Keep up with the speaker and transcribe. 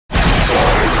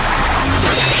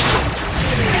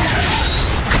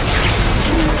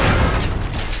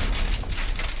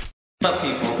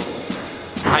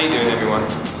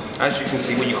As you can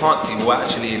see, what you can't see, we're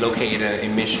actually located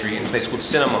in Mid Street in a place called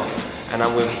Cinema, and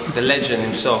I'm with the legend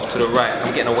himself to the right.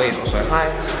 I'm getting a wave, so hi.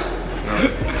 No,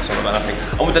 that's not about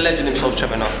nothing. I'm with the legend himself,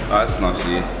 Trevor. Oh, that's nice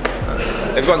of you.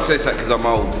 Everyone says that because I'm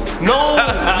old. No,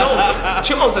 no.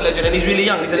 Chipmunk's a legend and he's really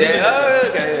young. He's a legend. Oh,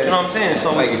 okay, yeah. Do you know what I'm saying?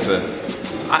 So thank you,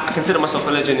 sir. I consider myself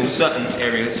a legend in certain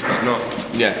areas, but not.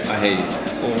 Yeah, I hear you.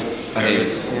 All I hear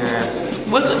areas. Yeah.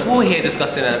 We're here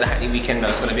discussing the Hackney weekend.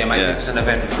 That's going to be a magnificent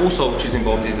event. Also, which is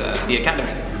involved is the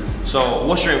Academy. So,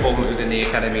 what's your involvement within the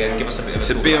Academy? And give us a bit of a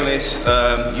To be honest,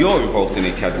 you're involved in the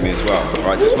Academy as well,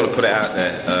 right? Just want to put it out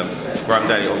there. Graham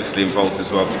Daly obviously involved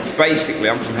as well. Basically,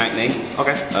 I'm from Hackney.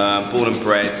 Okay. Born and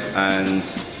bred, and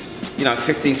you know,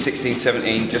 15, 16,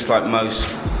 17, just like most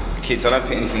kids, I don't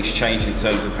think anything's changed in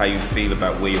terms of how you feel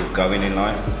about where you're going in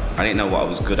life. I didn't know what I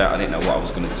was good at. I didn't know what I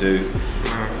was going to do.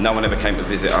 No one ever came to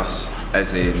visit us,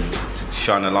 as in to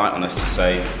shine a light on us to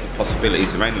say the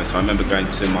possibilities are endless. I remember going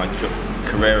to my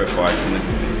career advice,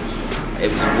 and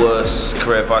it was the worst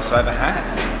career advice I ever had.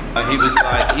 And he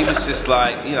was just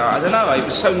like, you know, I don't know, it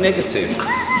was so negative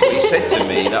what he said to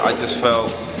me that I just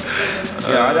felt,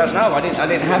 you know, I don't know, I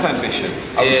didn't have ambition.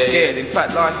 I was scared. In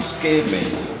fact, life scared me.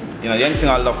 You know, the only thing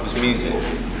I loved was music.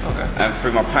 Okay. And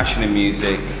through my passion in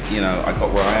music, you know, I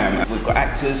got where I am. We've got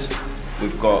actors,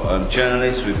 we've got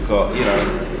journalists, we've got, you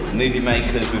know, movie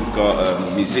makers, we've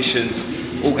got musicians,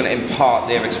 all going to impart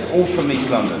their experience, all from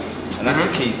East London. And that's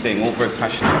the key thing, all very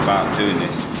passionate about doing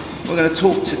this. We're going to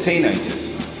talk to teenagers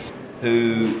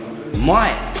who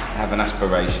might have an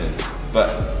aspiration,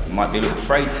 but might be a little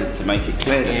afraid to make it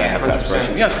clear that they have that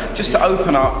aspiration. You know, just to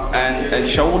open up and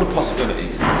show all the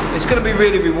possibilities. It's going to be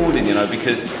really rewarding, you know,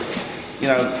 because, you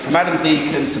know, from Adam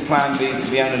Deacon to Plan B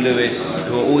to Leona Lewis,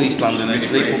 who are all East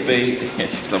Londoners, Lethal B, yeah,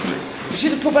 she's lovely. But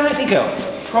she's a proper Hackney girl.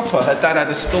 Proper. Her dad had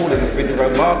a stall in Ridley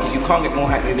Road Market. You can't get more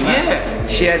Hackney than that.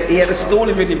 Yeah. He had a stall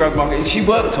in Ridley Road Market and she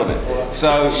worked on it.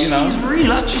 So, you know. She's real.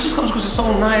 Like, she just comes across as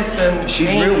so nice and she's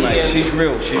real, mate. She's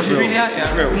real. She's real. Really out, yeah.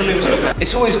 She's real.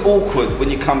 It's always awkward when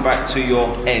you come back to your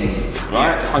ends,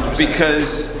 right? Yeah, 100%.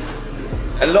 Because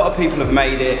a lot of people have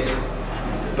made it,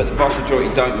 but the vast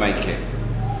majority don't make it.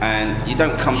 And you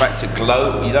don't come back to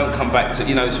glow, you don't come back to,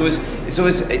 you know,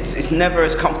 it's never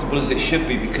as comfortable as it should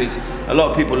be, because a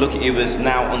lot of people look at you as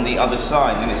now on the other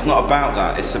side, and it's not about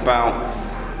that. It's about,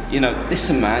 you know,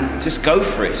 listen man, just go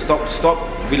for it.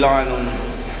 Stop relying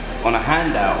on a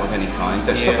handout of any kind.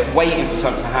 Stop waiting for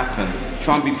something to happen.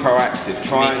 Try and be proactive.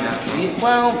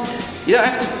 Well, you don't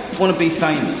have to want to be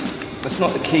famous. That's not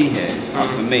the key here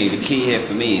for me. The key here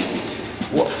for me is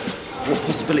what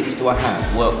possibilities do I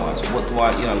have work-wise? What do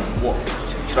I, you know,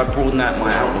 should I broaden out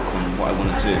my outlook on what I want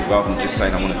to do, rather than just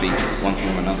saying I want to be one thing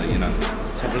or another, you know?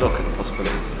 Let's have a look at the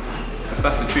possibilities.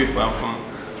 That's the truth, but I'm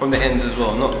from the ends as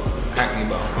well, not Hackney,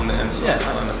 but from the ends, so yeah.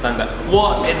 I understand that.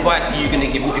 What advice are you going to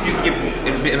give, if you could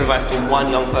give a bit of advice to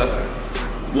one young person,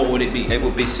 what would it be? It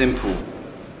would be simple.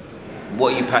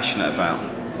 What are you passionate about?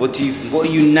 What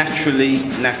are you naturally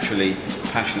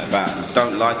passionate about?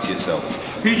 Don't lie to yourself.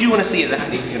 Who do you want to see at the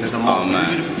Hackney weekend the most? Oh, man.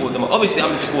 Who are you looking forward to the most? Obviously, I'm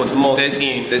looking forward to the most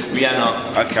seeing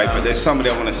Rihanna. Okay, but there's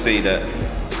somebody I want to see that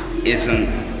hasn't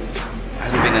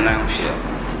been announced yet.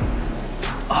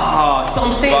 Ah, so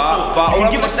I'm saying. But all I'm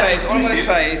going to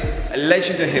say is a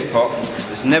legend of hip hop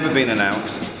that's never been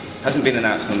announced, hasn't been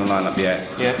announced on the lineup yet.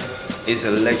 Yeah. Is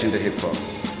a legend of hip hop.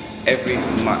 Every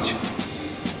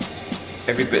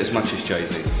bit as much as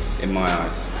Jay-Z, in my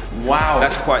eyes. Wow.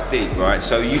 That's quite deep, right?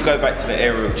 So you go back to the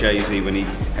era of Jay-Z when he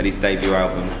had his debut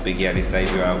album, Biggie had his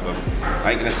debut album.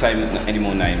 I ain't gonna say any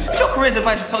more names. What's your career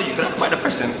advisor told you? Because that's quite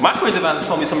depressing. My career advisor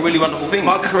told me some really wonderful things.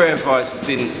 My career advisor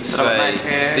didn't say, nice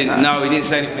hair, no, he didn't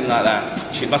say anything like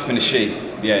that. She must have been a she.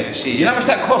 Yeah, she. You know how much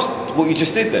that cost, what you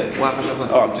just did there? What much that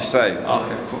cost? Oh, I'm just saying. Oh,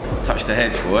 okay, cool. Touch the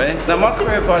head, boy. No, my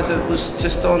career advisor was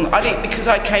just on, because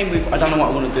I came with, I don't know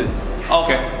what I want to do.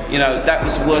 Okay. You know, that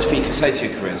was the worst thing you could say to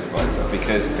your career advisor,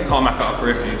 because they can't map out a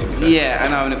career for you, to be fair. Yeah, I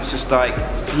know, and it was just like,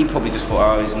 he probably just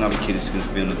thought, oh, he's another kid who's going to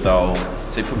be on the dole.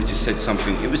 So he probably just said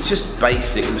something. It was just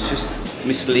basic, it was just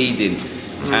misleading.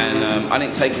 And I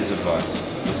didn't take his advice.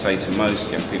 I would say to most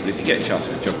young people, if you get a chance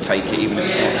for a job, take it, even if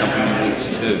it's not something you want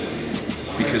to do.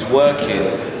 Because working,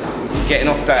 getting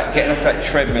off that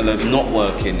treadmill of not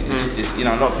working is, you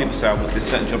know, a lot of people say, well, there's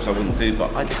certain jobs I wouldn't do,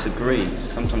 but I disagree.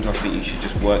 Sometimes I think you should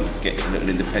just work, get a little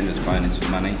independence by earning some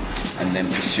money, and then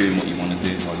pursuing what you want to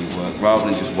do while you work, rather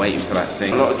than just waiting for that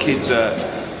thing. A lot of kids are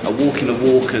walking the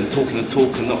walk and talking the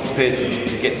talk and not prepared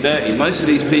to get dirty. Most of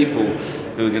these people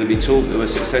who are going to be who are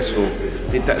successful,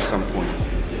 did that at some point.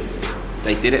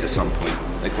 They did it at some point.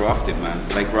 They grafted, man.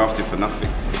 They grafted for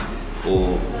nothing.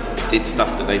 Or did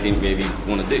stuff that they didn't really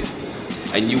want to do.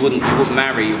 and you wouldn't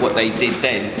marry what they did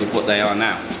then with what they are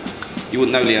now. You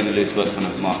wouldn't know Leona Lewis worked on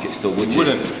a market stall, would you?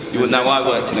 Wouldn't. You wouldn't know I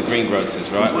worked in a greengrocers,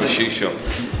 right? Or a shoe shop.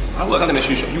 I worked in a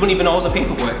shoe shop. You wouldn't even know I was a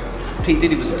paper boy. P.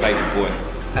 Diddy was a paper boy.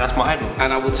 And that's my idol.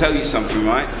 And I will tell you something,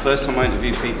 right? The first time I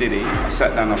interviewed P. Diddy, I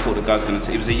sat down and I thought the guy was going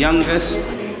to... He was the youngest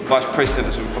vice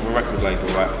president of a record label,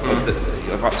 right?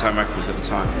 Of Uptown Records at the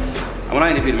time. And when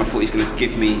I interviewed him, I thought he was going to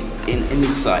give me an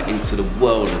insight into the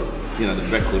world of, you know, the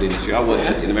record industry. I worked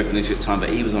in the record industry at the time, but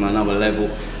he was on another level.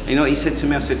 And you know what he said to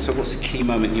me? I said, so what's the key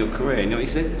moment in your career? You know what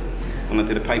he said? When I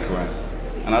did a paper round.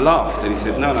 And I laughed, and he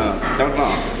said, no, don't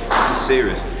laugh. This is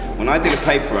serious. When I did a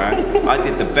paper round, I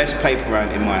did the best paper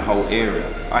round in my whole area.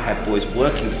 I had boys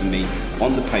working for me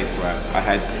on the paper round. I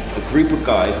had a group of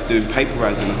guys doing paper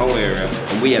rounds in the whole area,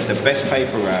 and we had the best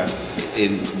paper round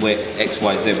in where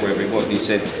XYZ, wherever it was. And he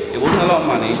said, it wasn't a lot of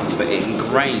money, but it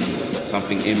ingrained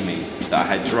something in me, that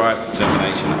I had drive,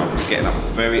 determination, I was getting up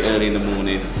very early in the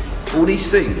morning, all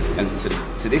these things. And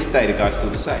to this day, the guy's still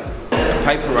the same. A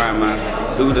paper round,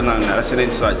 man, who would have known that? That's an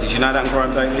insight. Did you know that,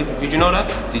 Grime Daily? Did you know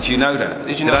that? Did you know that?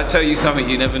 Did I tell you something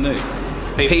you never knew?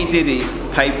 P. Diddy's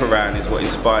paper round is what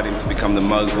inspired him to become the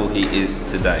mogul he is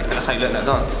today. And that's how you learn that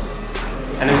dance.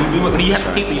 And then when you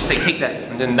have people, you say, take that.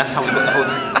 And then that's how we got the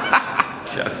whole